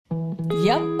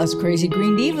Yep, us crazy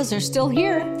green divas are still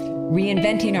here.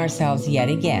 Reinventing ourselves yet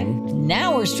again.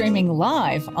 Now we're streaming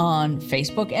live on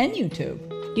Facebook and YouTube.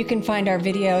 You can find our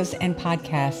videos and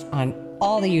podcasts on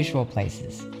all the usual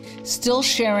places. Still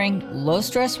sharing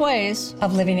low-stress ways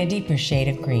of living a deeper shade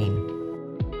of green.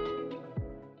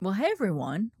 Well, hey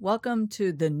everyone. Welcome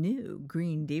to the new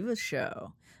Green Diva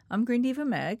Show. I'm Green Diva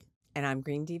Meg. And I'm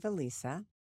Green Diva Lisa.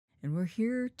 And we're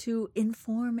here to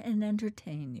inform and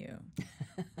entertain you.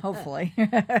 Hopefully.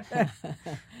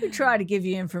 We try to give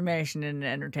you information in an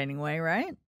entertaining way,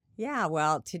 right? Yeah,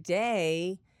 well,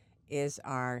 today is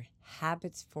our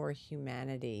Habits for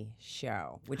Humanity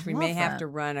show, which we may have to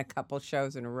run a couple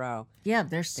shows in a row. Yeah,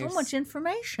 there's so much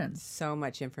information. So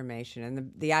much information.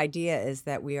 And the idea is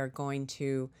that we are going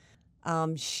to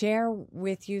share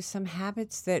with you some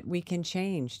habits that we can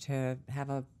change to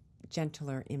have a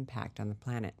gentler impact on the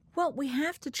planet. Well, we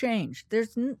have to change.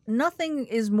 There's nothing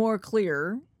is more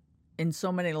clear in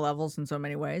so many levels, in so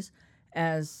many ways,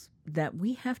 as that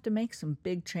we have to make some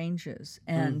big changes.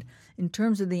 And in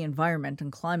terms of the environment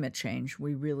and climate change,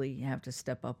 we really have to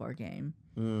step up our game.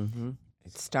 Mm-hmm.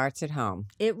 It starts at home.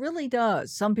 It really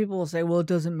does. Some people will say, well, it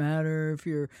doesn't matter if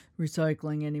you're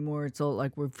recycling anymore. It's all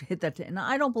like we've hit that. And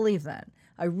I don't believe that.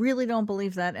 I really don't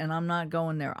believe that, and I'm not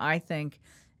going there. I think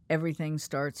everything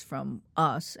starts from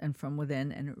us and from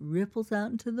within, and it ripples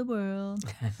out into the world.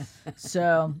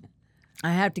 So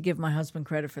I have to give my husband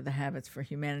credit for the Habits for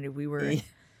Humanity. We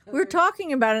were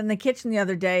talking about it in the kitchen the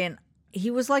other day, and he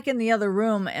was like in the other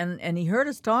room, and he heard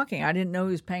us talking. I didn't know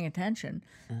he was paying attention.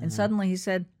 And suddenly he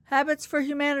said, Habits for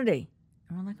Humanity.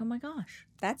 And we're like, oh my gosh.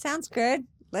 That sounds good.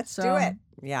 Let's do it.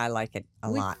 Yeah, I like it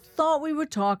a lot. We thought we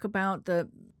would talk about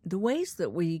the ways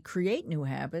that we create new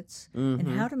habits and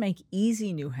how to make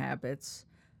easy new habits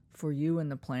for you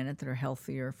and the planet that are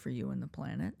healthier for you and the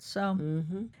planet. So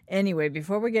anyway,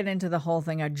 before we get into the whole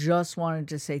thing, I just wanted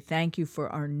to say thank you for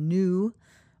our new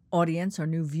audience, our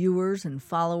new viewers and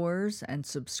followers and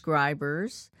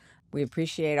subscribers. We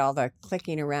appreciate all the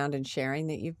clicking around and sharing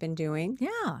that you've been doing.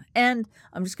 Yeah. And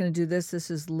I'm just going to do this. This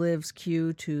is Liv's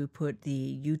cue to put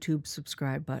the YouTube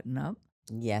subscribe button up.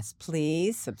 Yes,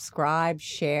 please subscribe,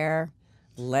 share,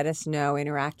 let us know,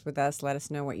 interact with us, let us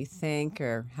know what you think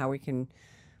or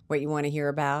what you want to hear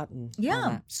about. And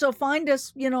yeah. So find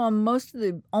us, on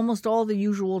almost all the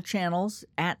usual channels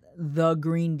at The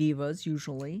Green Divas,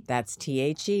 usually. That's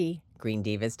THE,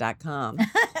 greendivas.com.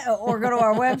 Or go to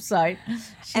our website.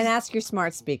 And ask your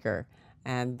smart speaker,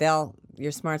 and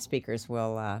your smart speakers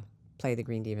will play the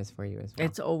Green Divas for you as well.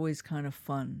 It's always kind of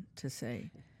fun to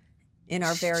say. In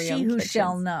our very own She who kitchens.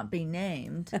 shall not be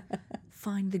named,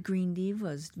 find the Green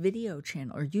Divas video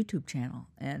channel or YouTube channel.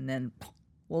 And then,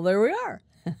 well, there we are.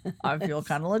 I feel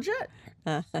kind of legit.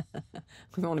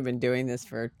 We've only been doing this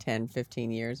for 10,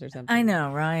 15 years or something. I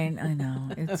know, right? I know.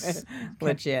 It's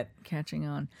legit. Catching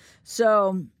on.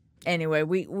 So anyway,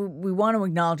 we want to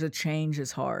acknowledge that change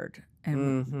is hard.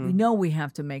 And we know we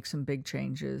have to make some big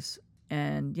changes.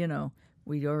 And,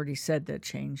 we already said that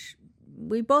change,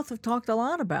 we both have talked a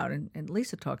lot about it, and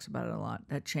Lisa talks about it a lot,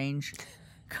 that change.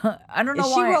 I don't know why.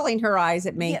 Is she rolling her eyes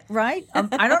at me? Yeah, right?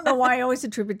 I don't know why I always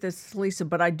attribute this to Lisa,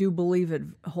 but I do believe it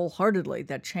wholeheartedly,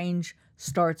 that change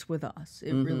starts with us.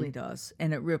 It really does.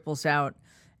 And it ripples out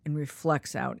and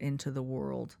reflects out into the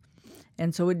world.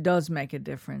 And so it does make a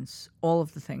difference, all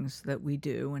of the things that we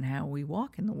do and how we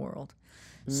walk in the world.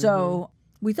 So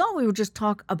we thought we would just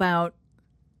talk about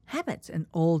habits, and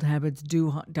old habits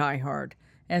do die hard.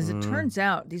 As it turns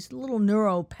out, these little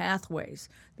neural pathways,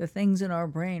 the things in our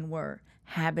brain where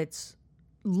habits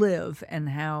live and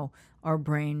how our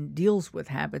brain deals with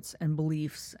habits and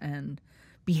beliefs and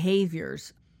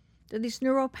behaviors, they're these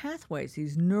neural pathways.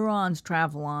 These neurons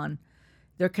travel on.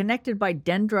 They're connected by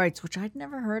dendrites, which I'd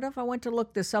never heard of. I went to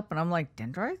look this up, and I'm like,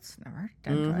 dendrites? Never heard of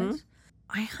dendrites.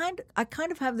 I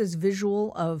kind of have this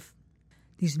visual of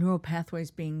these neural pathways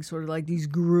being sort of like these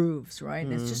grooves, right?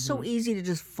 And it's just so easy to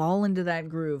just fall into that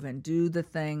groove and do the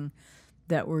thing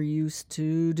that we're used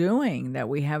to doing, that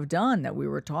we have done, that we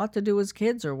were taught to do as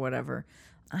kids or whatever.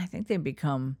 I think they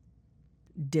become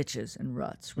ditches and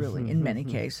ruts, really, in many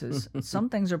cases. Some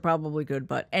things are probably good,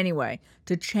 but anyway,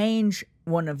 to change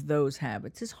one of those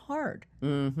habits is hard.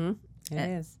 It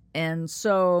is. And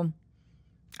so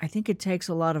I think it takes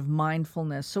a lot of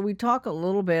mindfulness. So we talk a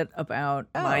little bit about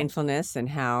mindfulness and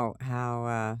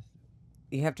how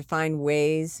you have to find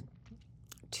ways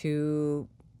to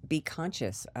be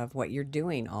conscious of what you're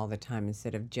doing all the time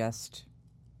instead of just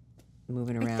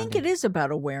moving around. I think it is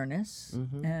about awareness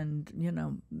and,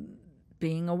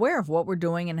 being aware of what we're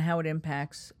doing and how it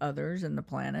impacts others and the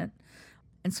planet.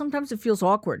 And sometimes it feels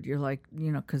awkward. You're like,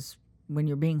 because when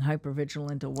you're being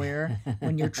hypervigilant aware,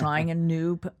 when you're trying a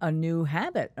new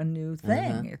habit, a new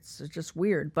thing. It's just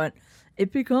weird, but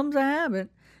it becomes a habit.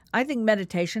 I think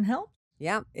meditation helps.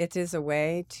 Yeah, it is a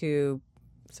way to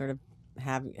sort of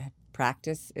have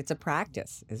practice. It's a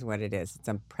practice is what it is. It's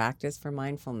a practice for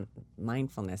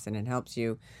mindfulness, and it helps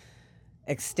you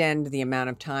extend the amount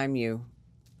of time you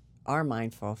are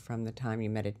mindful from the time you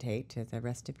meditate to the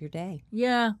rest of your day.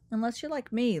 Yeah, unless you're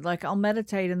like me. Like I'll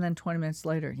meditate and then 20 minutes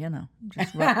later,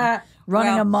 just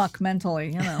running amok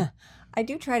mentally, I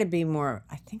do try to be more,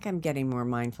 I think I'm getting more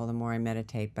mindful the more I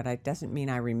meditate, but it doesn't mean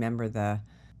I remember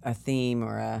a theme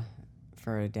or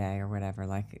for a day or whatever.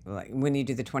 Like when you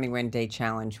do the 21-day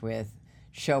challenge with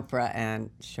Oprah and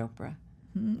Choprak.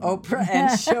 Well,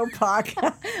 that's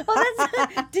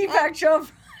Deepak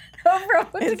Chopra.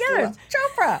 Chopra put together. It's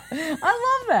Chopra. I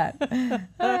love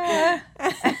that.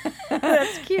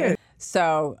 That's cute.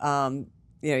 So,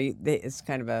 it's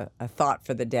kind of a thought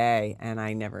for the day, and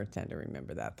I never tend to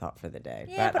remember that thought for the day.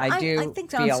 Yeah, but I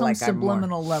think on some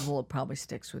subliminal level, it probably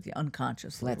sticks with you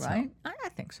unconsciously, right? I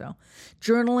think so.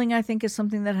 Journaling, I think, is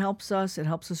something that helps us. It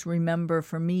helps us remember.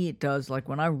 For me, it does. Like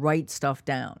when I write stuff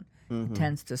down, it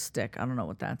tends to stick. I don't know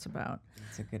what that's about.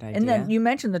 That's a good idea. And then you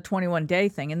mentioned the 21-day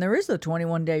thing, and there is the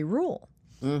 21-day rule.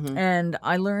 And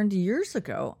I learned years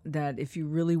ago that if you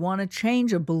really want to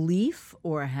change a belief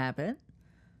or a habit,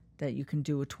 that you can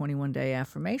do a 21-day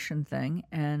affirmation thing.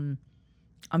 And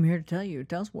I'm here to tell you, it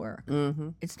does work.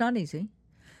 It's not easy,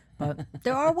 but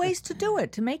there are ways to do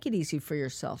it, to make it easy for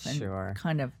yourself. And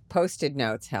kind of Post-it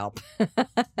notes help.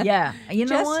 Yeah. You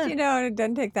know what? It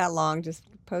doesn't take that long. Just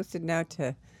Post-it note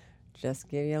to just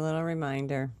give you a little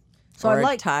reminder. So or I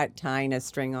like tying a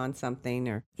string on something,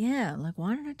 or like,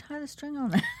 why did I tie the string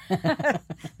on that?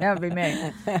 That would be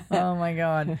me. Oh my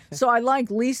God. So I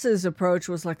like Lisa's approach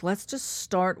was like, let's just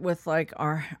start with like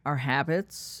our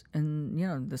habits,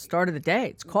 and the start of the day.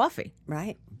 It's coffee,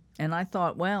 right? And I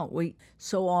thought, well,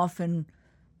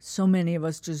 so many of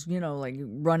us just like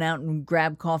run out and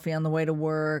grab coffee on the way to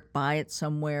work, buy it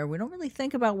somewhere. We don't really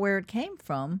think about where it came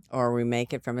from, or we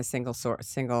make it from a single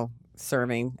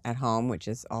serving at home, which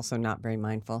is also not very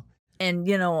mindful. And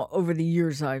over the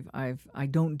years, I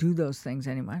don't do those things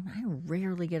anymore. I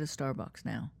rarely get a Starbucks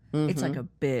now. It's like a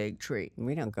big treat.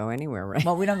 We don't go anywhere, right?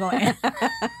 Well, we don't go.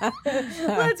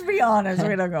 Let's be honest,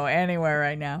 we don't go anywhere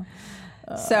right now.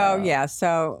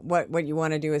 So what you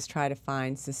want to do is try to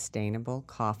find sustainable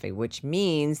coffee, which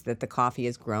means that the coffee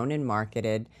is grown and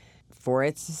marketed for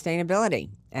its sustainability,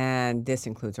 and this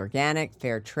includes organic,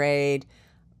 fair trade,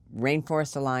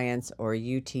 Rainforest Alliance, or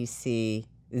UTZ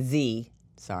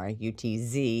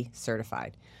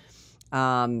certified.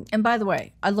 And by the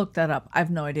way, I looked that up. I have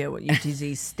no idea what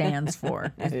UTZ stands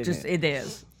for. It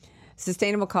is.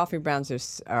 Sustainable coffee brands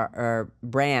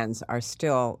are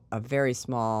still a very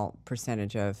small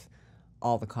percentage of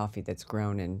all the coffee that's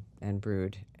grown and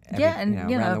brewed around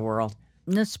the world.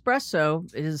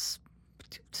 Nespresso is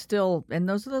still, and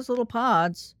those are those little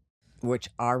pods, which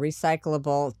are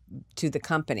recyclable to the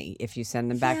company. If you send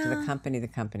them back to the company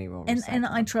will recycle and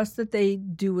I trust that they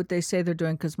do what they say they're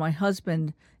doing, because my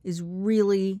husband is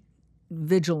really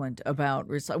vigilant about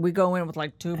we go in with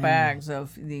like 2 bags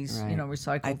of these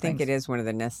recycled I think things. It is one of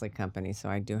the Nestle companies, so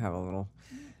I do have a little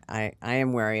I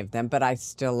am wary of them, but I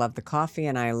still love the coffee,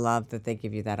 and I love that they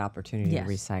give you that opportunity to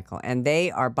recycle. And they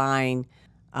are buying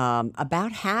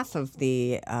about half of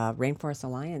the Rainforest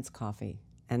Alliance coffee.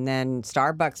 And then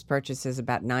Starbucks purchases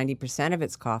about 90% of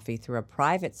its coffee through a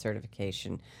private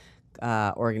certification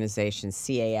organization,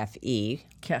 CAFE.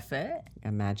 Cafe.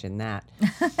 Imagine that.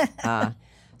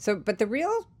 But the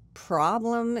real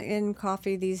problem in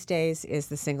coffee these days is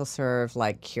the single serve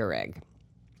like Keurig.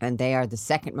 And they are the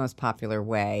second most popular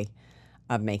way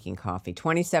of making coffee.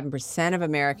 27% of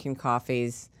American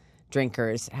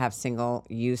drinkers have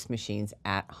single-use machines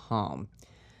at home.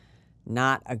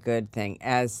 Not a good thing,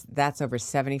 as that's over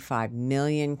 75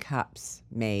 million cups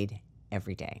made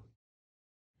every day.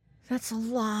 That's a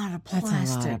lot of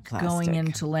plastic going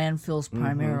into landfills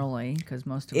primarily, because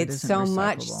most of it isn't recyclable. It's so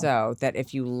much so that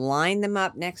if you line them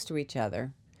up next to each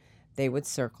other, they would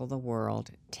circle the world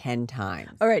 10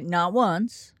 times. All right, not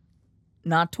once,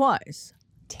 not twice.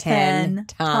 10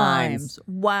 times.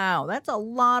 Wow, that's a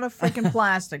lot of freaking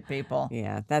plastic, people.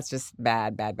 Yeah, that's just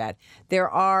bad. There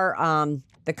are,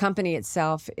 the company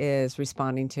itself is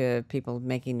responding to people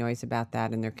making noise about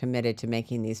that, and they're committed to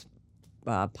making these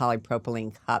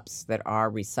polypropylene cups that are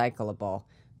recyclable.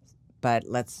 But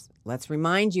let's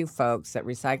remind you folks that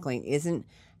recycling isn't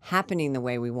happening the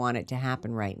way we want it to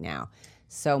happen right now.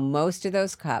 So most of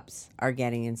those cups are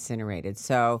getting incinerated.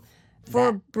 So for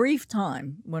a brief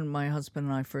time, when my husband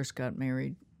and I first got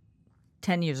married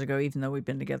 10 years ago, even though we've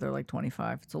been together like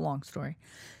 25. It's a long story.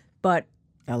 But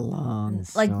A long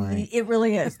like story. it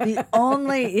really is. The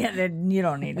only, you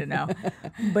don't need to know,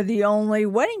 but the only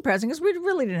wedding present, because we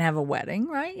really didn't have a wedding,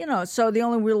 right? So the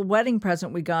only real wedding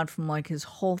present we got from like his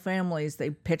whole family is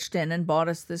they pitched in and bought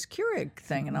us this Keurig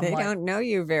thing. And I'm They like, don't know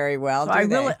you very well, so do I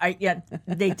they? really,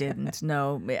 they didn't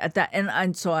know at that.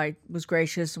 And so I was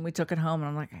gracious and we took it home and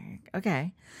I'm like,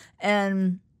 okay.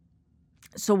 And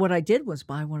so what I did was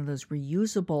buy one of those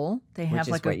reusable, they have Which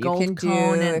is like what a you gold can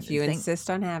cone do and if you thing. insist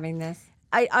on having this.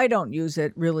 I don't use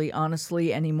it really,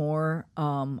 honestly, anymore.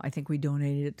 I think we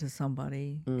donated it to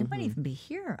somebody. It might even be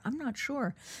here. I'm not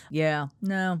sure. Yeah,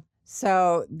 no.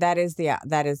 So that is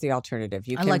the alternative.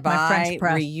 You I can like my buy French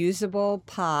press. reusable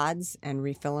pods and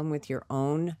refill them with your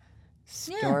own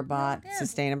store-bought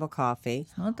sustainable coffee,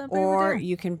 Not that big of a or deal.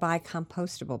 you can buy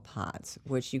compostable pods,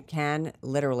 which you can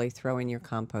literally throw in your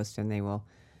compost, and they will.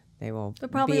 They're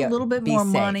probably be a little bit be more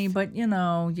safe. money, but you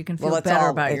can feel Well, it's better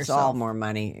all about it's yourself. all more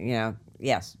money.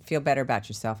 Yes, feel better about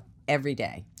yourself every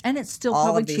day. And it's still all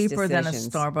probably of these cheaper than a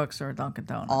decisions- Starbucks or a Dunkin'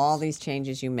 Donuts. All these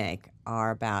changes you make are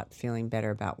about feeling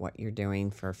better about what you're doing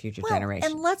for future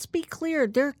generations. And let's be clear,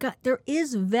 there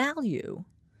is value.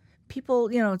 People,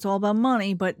 it's all about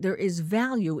money, but there is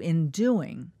value in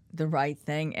doing the right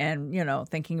thing and,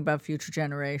 thinking about future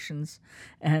generations.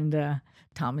 And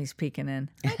Tommy's peeking in.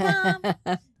 Hi, Tom.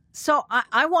 So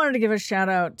I wanted to give a shout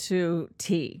out to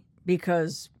tea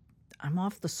because I'm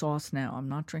off the sauce now. I'm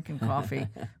not drinking coffee,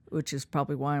 which is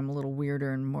probably why I'm a little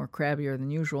weirder and more crabbier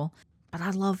than usual. But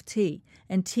I love tea.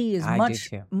 And tea is I do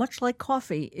too. much like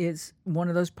coffee, is one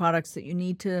of those products that you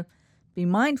need to be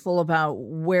mindful about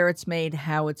where it's made,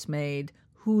 how it's made,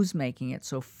 who's making it.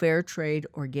 So fair trade,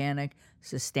 organic,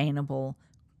 sustainable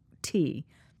tea.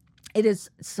 It is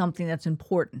something that's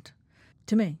important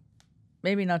to me.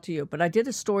 Maybe not to you, but I did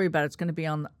a story about it. It's going to be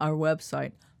on our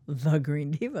website,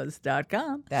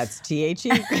 thegreendivas.com. That's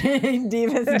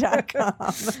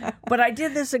THEGreendivas.com. But I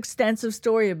did this extensive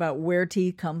story about where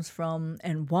tea comes from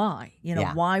and why,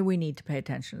 Yeah. why we need to pay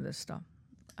attention to this stuff.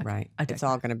 Right. I It's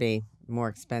all going to be more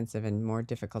expensive and more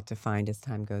difficult to find as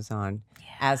time goes on,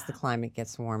 as the climate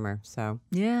gets warmer. So,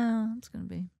 Yeah, it's going to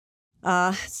be.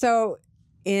 so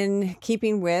in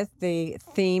keeping with the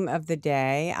theme of the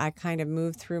day, I kind of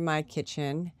moved through my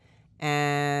kitchen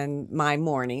and my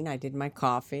morning. I did my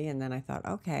coffee, and then I thought,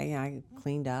 okay, I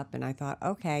cleaned up, and I thought,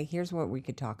 okay, here's what we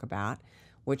could talk about,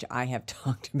 which I have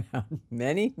talked about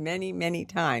many, many, many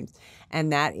times,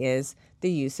 and that is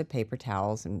the use of paper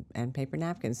towels and paper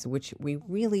napkins, which we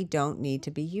really don't need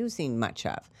to be using much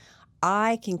of.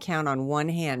 I can count on one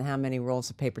hand how many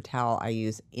rolls of paper towel I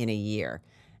use in a year,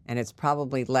 and it's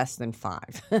probably less than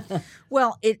 5.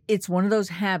 Well, it's one of those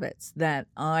habits that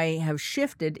I have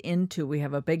shifted into. We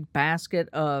have a big basket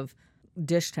of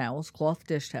dish towels, cloth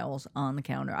dish towels on the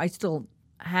counter. I still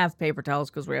have paper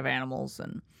towels because we have animals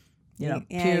and, Yeah, you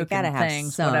puke gotta and have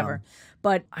things, some. whatever.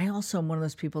 But I also am one of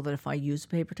those people that if I use a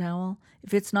paper towel,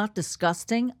 if it's not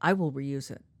disgusting, I will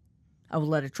reuse it. I will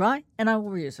let it dry and I will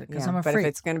reuse it because I'm a but freak. if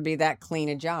it's going to be that clean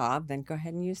a job, then go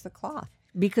ahead and use the cloth.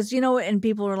 Because, and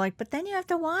people are like, but then you have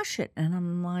to wash it. And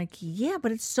I'm like, yeah,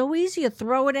 but it's so easy. You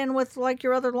throw it in with like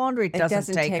your other laundry. It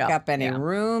doesn't take up any Yeah.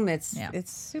 room. It's Yeah.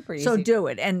 it's super easy. So do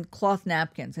it. And cloth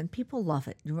napkins. And people love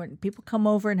it. When people come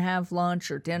over and have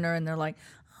lunch or dinner and they're like,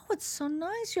 oh, it's so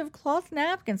nice. You have cloth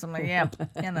napkins. I'm like, yeah,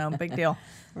 big deal.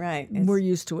 Right. We're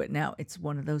used to it now. It's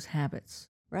one of those habits.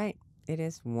 Right. It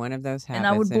is one of those habits. And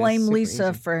I would it's blame super Lisa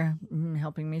easy. for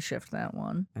helping me shift that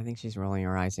one. I think she's rolling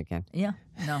her eyes again. Yeah,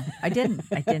 no, I didn't.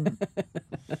 But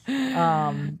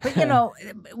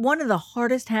one of the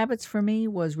hardest habits for me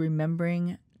was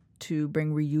remembering to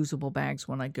bring reusable bags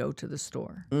when I go to the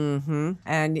store. Mm-hmm.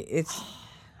 And it's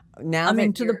now. I mean,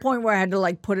 that to the you're- point where I had to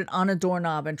like put it on a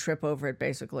doorknob and trip over it,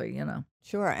 basically.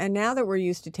 Sure. And now that we're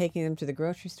used to taking them to the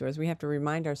grocery stores, we have to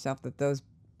remind ourselves that those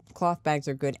cloth bags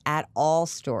are good at all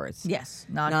stores. Yes,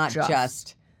 not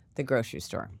just the grocery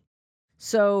store.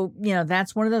 So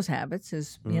that's one of those habits.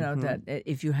 Is Mm-hmm. that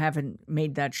if you haven't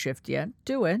made that shift yet,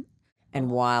 do it. And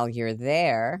while you're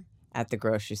there at the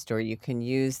grocery store, you can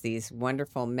use these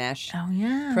wonderful mesh Oh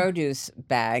yeah. produce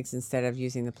bags instead of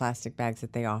using the plastic bags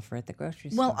that they offer at the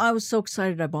grocery store. Well, I was so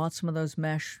excited. I bought some of those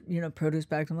mesh, produce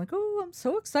bags. I'm like, oh, I'm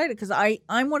so excited because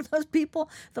I'm one of those people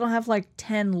that'll have like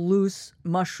 10 loose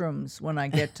mushrooms when I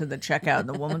get to the checkout. And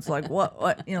the woman's like, what?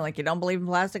 Like, you don't believe in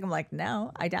plastic? I'm like,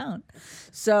 no, I don't.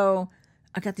 So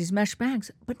I got these mesh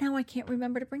bags, but now I can't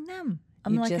remember to bring them.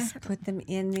 I'm you like, just put them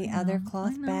in the other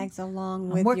cloth bags along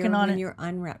with working on when it. you're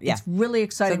unwrapped. Yeah. It's really So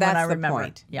exciting that's when I the remember.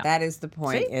 point. Yeah. That is the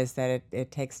point, See? is that it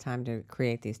takes time to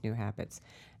create these new habits.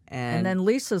 And then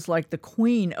Lisa's like the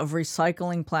queen of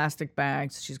recycling plastic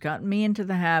bags. She's gotten me into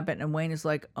the habit, and Wayne is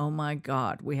like, oh my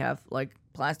God, we have like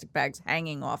plastic bags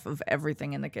hanging off of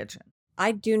everything in the kitchen.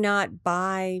 I don't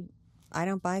buy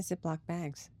Ziploc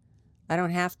bags. I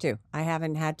don't have to. I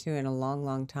haven't had to in a long,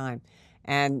 long time.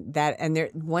 And they're,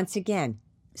 once again,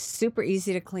 super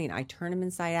easy to clean. I turn them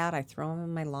inside out, I throw them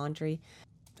in my laundry,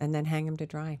 and then hang them to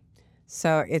dry.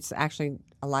 So it's actually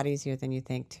a lot easier than you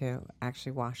think to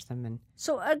actually wash them. And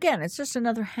so again, it's just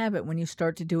another habit. When you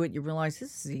start to do it, you realize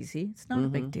this is easy. It's not a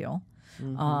big deal.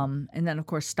 And then, of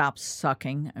course, stop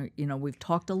sucking. We've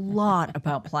talked a lot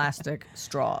about plastic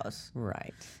straws.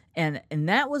 right. And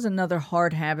that was another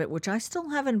hard habit, which I still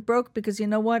haven't broke because you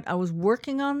know what? I was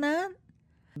working on that.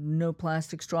 No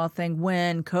plastic straw thing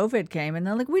when COVID came, and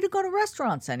then like we don't go to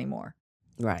restaurants anymore.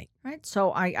 Right. Right.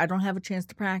 So I don't have a chance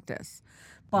to practice.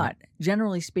 But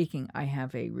generally speaking, I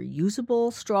have a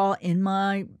reusable straw in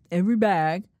my every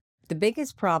bag. The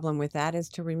biggest problem with that is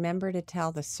to remember to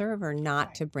tell the server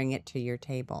not to bring it to your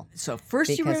table. So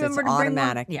first you Because it's remember to bring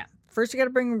automatic. one. Yeah. First you got to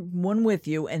bring one with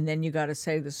you, and then you got to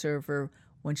say to the server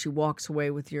when she walks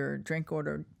away with your drink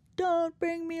order, "Don't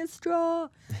bring me a straw."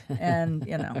 And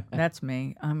that's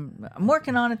me. I'm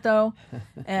working on it though,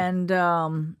 and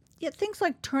things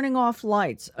like turning off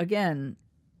lights. Again,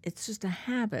 it's just a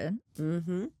habit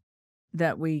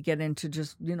that we get into,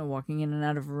 just walking in and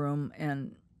out of a room,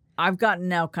 and I've gotten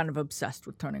now kind of obsessed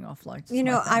with turning off lights.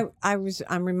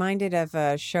 I'm reminded of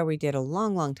a show we did a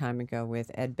long, long time ago with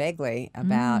Ed Begley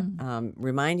about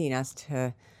reminding us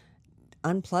to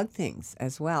unplug things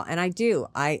as well. And I do.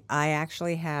 I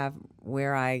actually have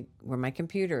where my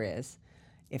computer is.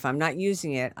 If I'm not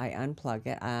using it, I unplug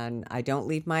it, and I don't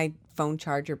leave my phone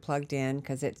charger plugged in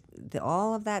because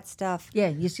all of that stuff. Yeah,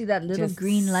 you see that little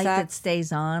green light that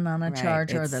stays on a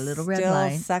charger, or the little red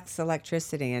light. Still sucks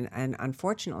electricity, and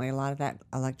unfortunately, a lot of that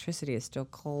electricity is still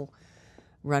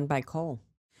run by coal.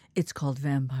 It's called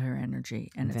vampire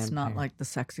energy, and it's not like the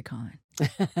sexy kind.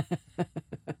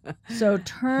 So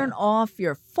turn off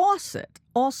your faucet.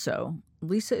 Also,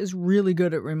 Lisa is really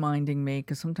good at reminding me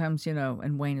because sometimes,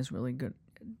 and Wayne is really good.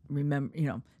 Remember,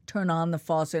 turn on the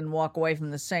faucet and walk away from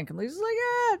the sink. And Lisa's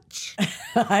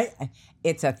like,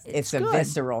 It's a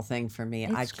visceral thing for me.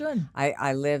 It's good.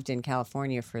 I lived in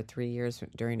California for 3 years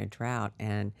during a drought,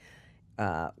 and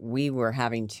we were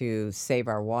having to save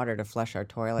our water to flush our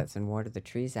toilets and water the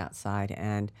trees outside.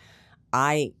 And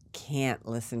I can't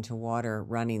listen to water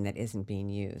running that isn't being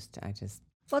used.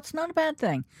 Well, it's not a bad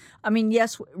thing. I mean,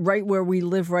 yes, right where we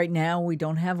live right now, we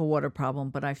don't have a water problem,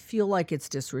 but I feel like it's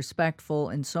disrespectful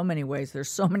in so many ways. There's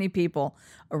so many people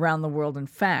around the world. In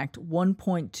fact,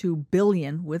 1.2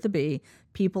 billion, with a B,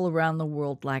 people around the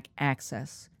world lack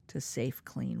access to safe,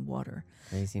 clean water.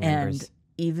 Crazy numbers. And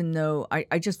even though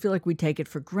I just feel like we take it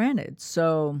for granted.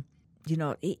 So,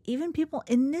 even people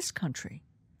in this country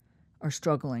are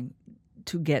struggling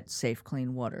to get safe,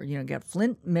 clean water.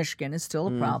 Flint, Michigan is still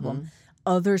a problem.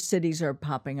 Other cities are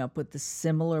popping up with the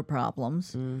similar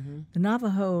problems. The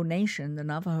Navajo Nation, the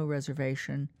Navajo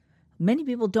Reservation, many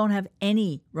people don't have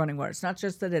any running water. It's not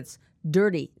just that it's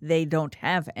dirty. They don't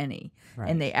have any. Right.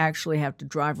 And they actually have to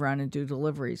drive around and do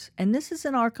deliveries. And this is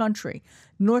in our country.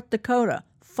 North Dakota,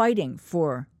 fighting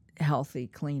for healthy,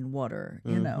 clean water,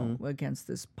 against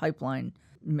this pipeline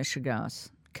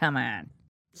mishegas. Come on.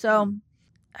 So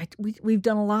we've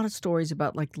done a lot of stories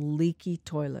about like leaky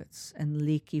toilets and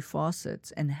leaky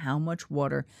faucets and how much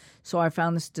water. So I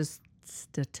found this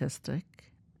statistic.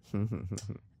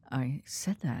 I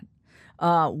said that.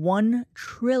 1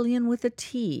 trillion with a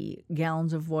T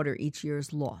gallons of water each year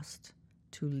is lost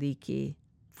to leaky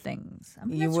things. I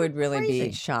mean, you would really crazy.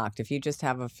 be shocked if you just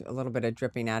have a little bit of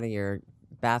dripping out of your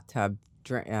bathtub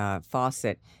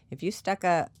faucet. If you stuck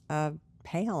a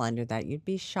pail under that, you'd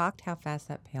be shocked how fast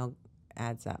that pail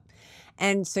adds up.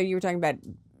 And so you were talking about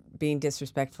being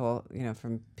disrespectful,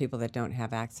 from people that don't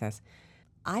have access.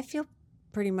 I feel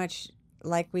pretty much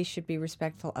like we should be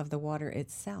respectful of the water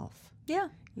itself. Yeah,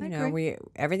 I agree.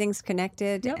 Everything's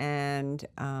connected, Yep. and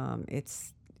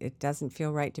it doesn't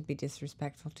feel right to be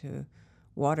disrespectful to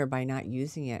water by not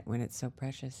using it when it's so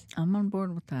precious. I'm on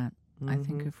board with that. I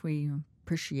think if we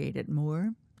appreciate it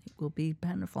more, it will be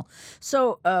plentiful.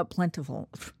 So, plentiful.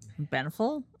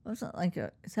 Beneficial? Is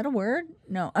that a word?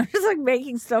 No, I'm just like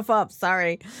making stuff up.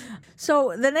 Sorry.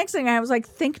 So the next thing I was like,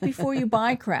 think before you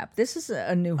buy crap. This is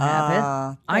a new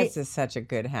habit. This is such a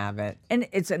good habit. And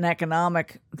it's an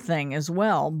economic thing as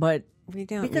well. But we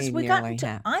don't because need we nearly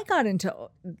half. I got into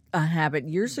a habit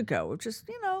years ago, just,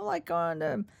 like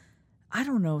on I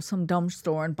don't know, some dumb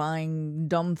store and buying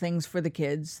dumb things for the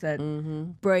kids that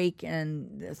Mm-hmm. break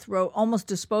and throw, almost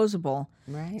disposable.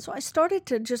 Right. So I started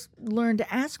to just learn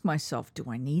to ask myself, do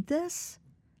I need this?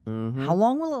 Mm-hmm. How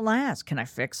long will it last? Can I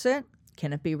fix it?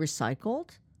 Can it be recycled?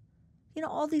 You know,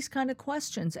 all these kind of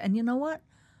questions. And you know what?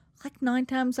 Like 9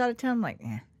 times out of 10, I'm like,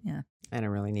 yeah. I don't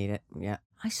really need it. Yeah.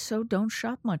 I so don't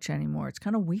shop much anymore. It's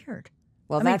kind of weird.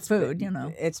 Well, I mean, that's food, you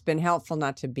know. It's been helpful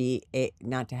not to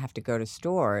have to go to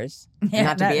stores, Yeah,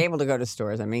 not to that- be able to go to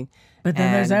stores. I mean, But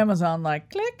then there's and- Amazon, like,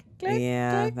 click, click,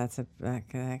 yeah, click. that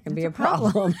can be That's a a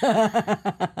problem. problem.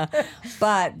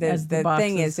 But As the the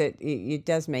thing boxes. is, it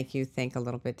does make you think a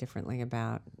little bit differently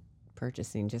about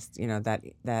purchasing. Just that Yeah.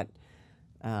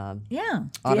 the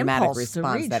automatic impulse to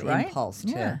response, reach, that right? impulse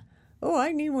Yeah. to, oh,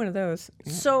 I need one of those.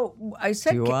 Yeah. So I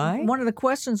said, Do I? one of the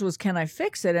questions was, can I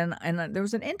fix it? And there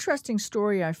was an interesting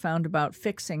story I found about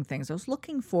fixing things. I was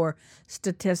looking for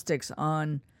statistics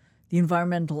on the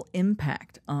environmental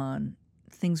impact on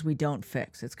things we don't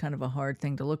fix. It's kind of a hard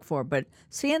thing to look for. But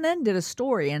CNN did a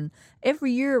story, and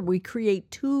every year we create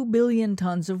 2 billion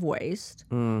tons of waste.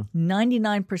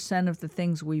 99% of the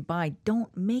things we buy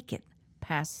don't make it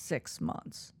past 6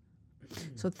 months.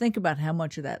 So think about how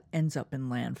much of that ends up in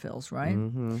landfills, right?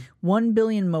 1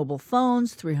 billion mobile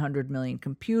phones, 300 million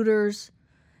computers.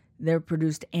 They're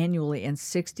produced annually, and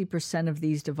 60% of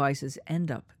these devices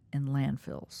end up in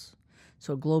landfills.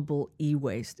 So global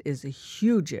e-waste is a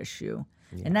huge issue.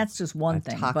 And that's just one A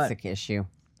thing. toxic issue.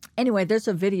 But anyway, there's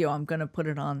a video. I'm going to put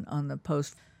it on the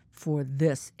post for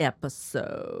this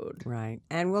episode. Right.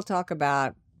 And we'll talk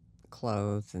about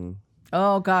clothes and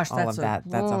Oh, gosh, all that's of that.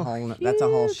 That's a huge,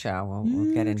 whole show.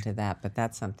 We'll get into that, but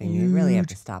that's something you really have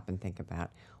to stop and think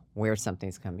about where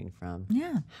something's coming from.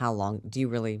 Yeah. How long do you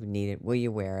really need it? Will you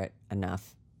wear it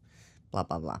enough? Blah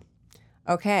blah blah.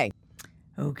 Okay.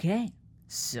 Okay,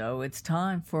 so it's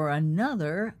time for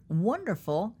another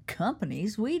wonderful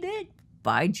Companies We Dig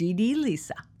by GD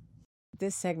Lisa.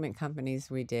 This segment, Companies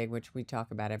We Dig, which we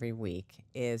talk about every week,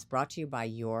 is brought to you by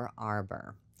Your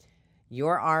Arbor.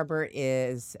 Your Arbor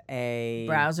is a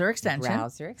Browser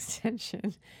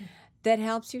extension. that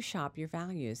helps you shop your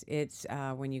values. It's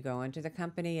when you go into the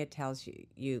company, it tells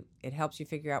it helps you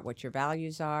figure out what your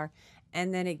values are,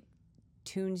 and then it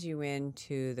tunes you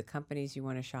into the companies you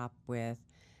want to shop with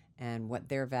and what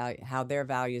their how their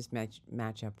values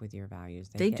match up with your values.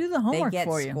 They do the homework they get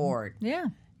for you. scored. Yeah.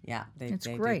 Yeah, It's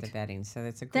they great. do the betting. So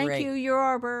it's a Thank great. you, Your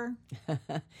Arbor.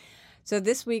 So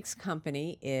this week's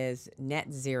company is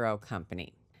Net Zero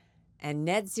Company. And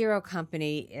Net Zero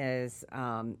Company is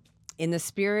in the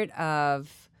spirit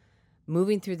of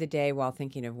moving through the day while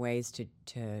thinking of ways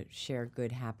to share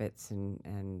good habits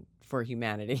and for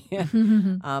humanity.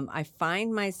 I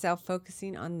find myself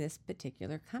focusing on this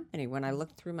particular company. When I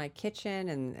looked through my kitchen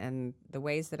and the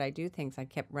ways that I do things, I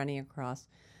kept running across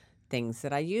things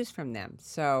that I use from them.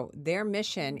 So their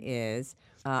mission is,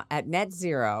 at Net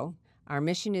Zero, our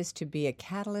mission is to be a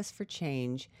catalyst for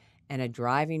change and a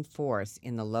driving force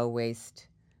in the low waste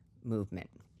movement.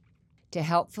 To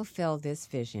help fulfill this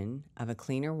vision of a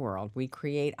cleaner world, we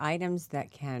create items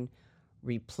that can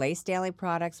replace daily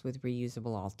products with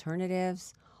reusable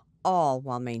alternatives, all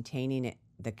while maintaining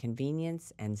the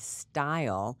convenience and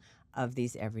style of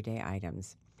these everyday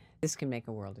items. This can make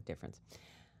a world of difference.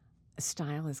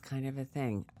 Style is kind of a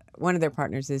thing. One of their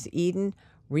partners is Eden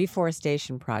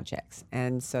Reforestation Projects.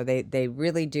 And so they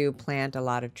really do plant a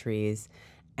lot of trees.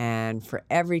 And for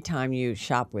every time you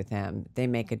shop with them, they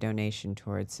make a donation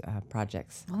towards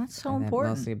projects. Well, that's so and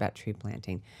important. Mostly about tree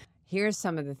planting. Here's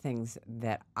some of the things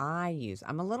that I use.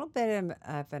 I'm a little bit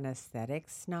of an aesthetic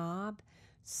snob.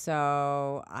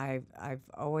 So I've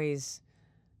always,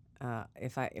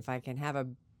 if I can have a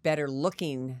better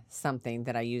looking something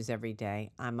that I use every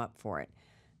day, I'm up for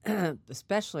it,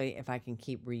 especially if I can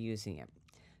keep reusing it.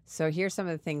 So here's some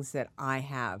of the things that I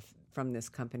have from this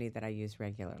company that I use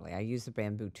regularly. I use a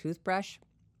bamboo toothbrush.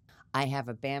 I have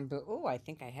a bamboo,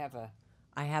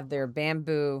 I have their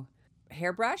bamboo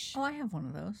hairbrush. Oh, I have one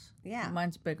of those. Yeah.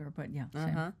 Mine's bigger, but yeah. Same.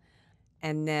 Uh-huh.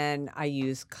 And then I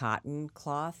use cotton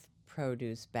cloth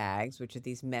produce bags, which are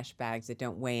these mesh bags that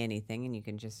don't weigh anything, and you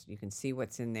can see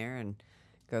what's in there and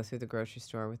go through the grocery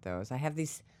store with those. I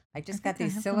just got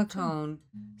these have them too. silicone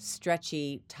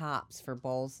stretchy tops for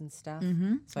bowls and stuff,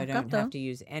 so I I've got don't have those. to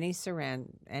use any saran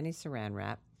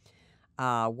wrap.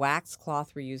 Wax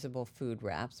cloth reusable food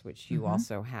wraps, which you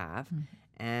also have,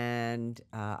 and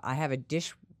I have a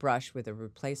dish brush with a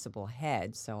replaceable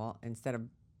head. So instead of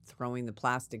throwing the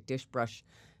plastic dish brush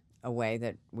away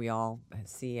that we all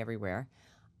see everywhere,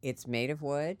 it's made of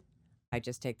wood. I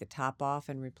just take the top off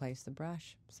and replace the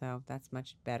brush. So that's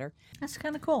much better. That's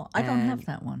kind of cool. I don't have And-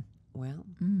 that one. Well,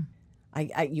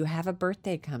 you have a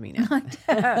birthday coming up.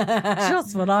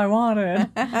 Just what I wanted.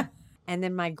 And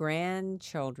then my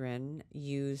grandchildren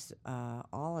use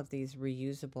all of these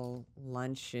reusable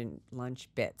lunch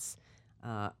bits,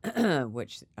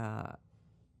 which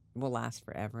will last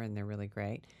forever, and they're really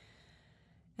great.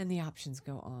 And the options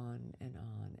go on and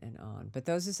on and on. But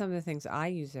those are some of the things I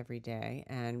use every day.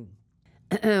 And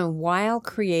while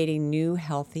creating new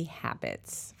healthy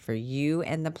habits for you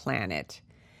and the planet,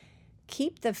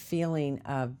 keep the feeling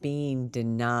of being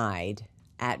denied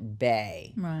at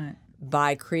bay. Right.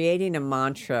 By creating a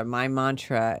mantra. My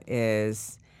mantra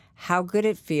is how good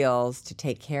it feels to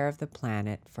take care of the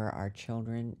planet for our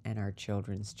children and our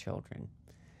children's children.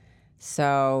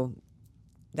 So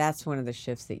that's one of the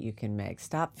shifts that you can make.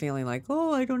 Stop feeling like,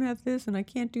 oh, I don't have this and I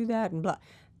can't do that and blah.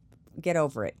 Get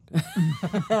over it.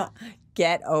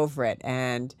 Get over it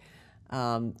and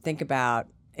think about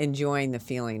enjoying the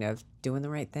feeling of doing the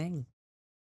right thing.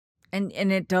 And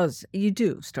it does. You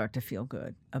do start to feel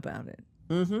good about it.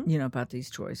 Mm-hmm. About these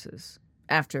choices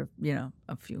after,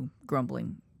 a few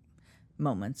grumbling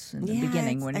moments in the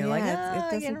beginning when you're like,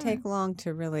 it doesn't take long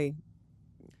to really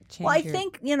change. Well, I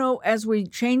think, as we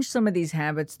change some of these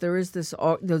habits, there is this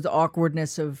the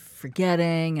awkwardness of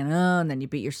forgetting and then you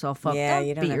beat yourself up. Yeah,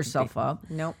 you don't beat yourself up.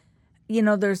 Nope.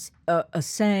 There's a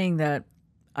saying that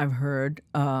I've heard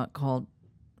called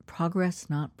progress,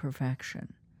 not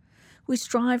perfection. We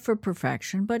strive for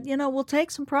perfection, but, we'll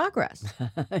take some progress.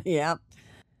 Yep.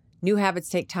 New habits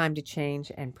take time to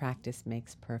change, and practice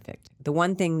makes perfect. The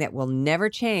one thing that will never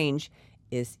change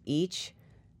is each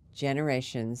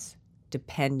generation's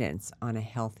dependence on a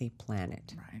healthy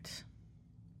planet. Right.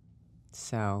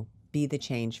 So be the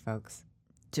change, folks.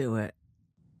 Do it.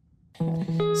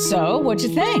 So, what'd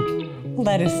you think?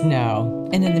 Let us know.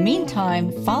 And in the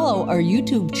meantime, follow our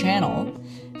YouTube channel.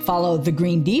 Follow The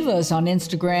Green Divas on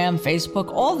Instagram,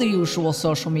 Facebook, all the usual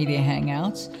social media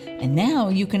hangouts. And now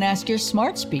you can ask your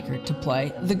smart speaker to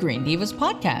play The Green Divas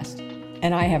podcast.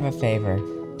 And I have a favor.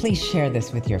 Please share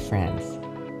this with your friends.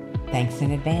 Thanks in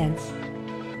advance.